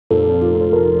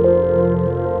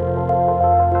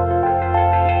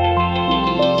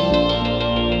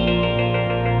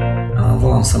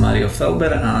sa Mario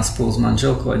Felber a spolu s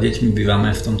manželkou a deťmi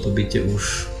bývame v tomto byte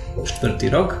už 4.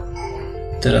 rok.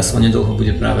 Teraz onedlho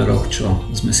bude práve rok, čo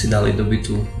sme si dali do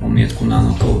bytu omietku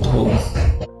Nano hovorí.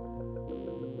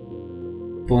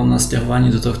 Po nasťahovaní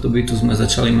do tohto bytu sme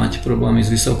začali mať problémy s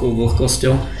vysokou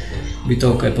vlhkosťou.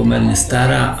 Bytovka je pomerne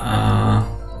stará a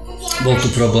bol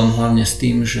tu problém hlavne s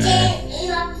tým, že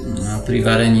pri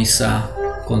varení sa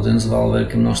kondenzovalo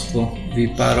veľké množstvo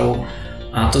výparov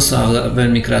a to sa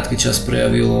veľmi krátky čas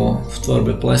prejavilo v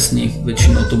tvorbe plesní.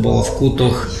 Väčšinou to bolo v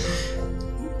kútoch,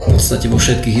 v podstate vo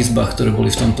všetkých izbách, ktoré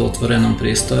boli v tomto otvorenom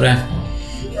priestore.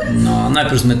 No a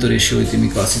najprv sme to riešili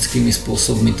tými klasickými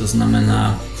spôsobmi, to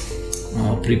znamená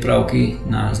prípravky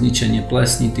na zničenie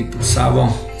plesní typu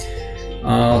Savo.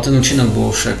 Ten účinok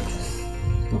bol však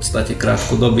v podstate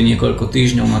krátkodobý, niekoľko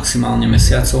týždňov, maximálne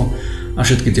mesiacov a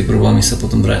všetky tie problémy sa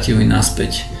potom vrátili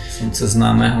naspäť. Som cez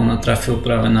známeho natrafil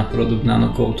práve na produkt Nano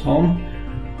hovorí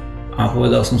a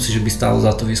povedal som si, že by stálo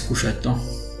za to vyskúšať to.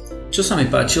 Čo sa mi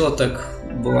páčilo, tak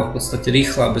bola v podstate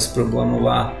rýchla,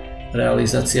 bezproblémová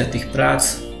realizácia tých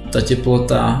prác. Tá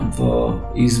teplota v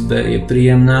izbe je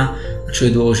príjemná a čo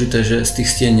je dôležité, že z tých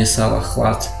stien nesála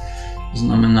chlad. To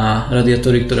znamená,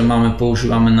 radiátory, ktoré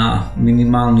používame na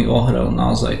minimálny ohrev,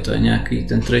 naozaj to je nejaký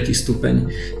ten 3. stupeň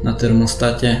na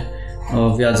termostate.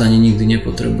 Viac ani nikdy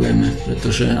nepotrebujeme,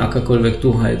 pretože akákoľvek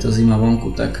tuha je tá zima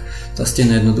vonku, tak tá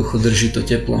stena jednoducho drží to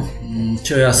teplo.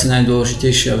 Čo je asi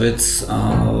najdôležitejšia vec,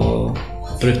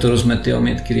 pre ktorú sme tie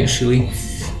omietky riešili,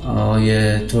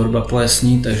 je tvorba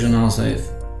plesní, takže naozaj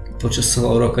počas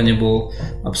celého roka nebol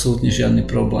absolútne žiadny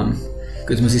problém.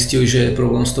 Keď sme zistili, že je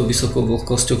problém s tou vysokou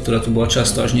vlhkosťou, ktorá tu bola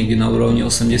často až niekde na úrovni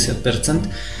 80%,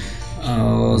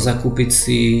 zakúpiť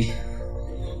si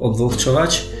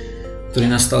odvlhčovač, ktorý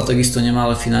nastal takisto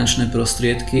nemalé finančné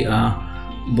prostriedky a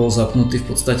bol zapnutý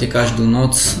v podstate každú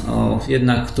noc.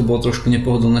 Jednak to bolo trošku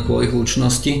nepohodlné kvôli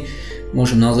hlučnosti.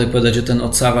 Môžem naozaj povedať, že ten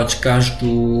odsávač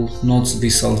každú noc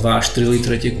vysal 2 až 3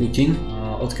 litre tekutín.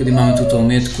 Odkedy máme túto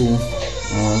omietku,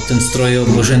 ten stroj je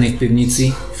odložený v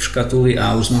pivnici, v škatuli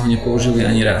a už sme ho nepoužili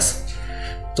ani raz.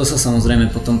 To sa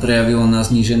samozrejme potom prejavilo na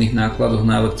znížených nákladoch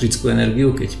na elektrickú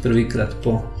energiu, keď prvýkrát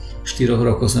po 4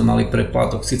 rokoch sme mali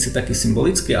preplátok, síce taký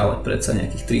symbolický, ale predsa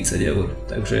nejakých 30 eur,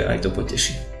 takže aj to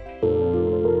poteší.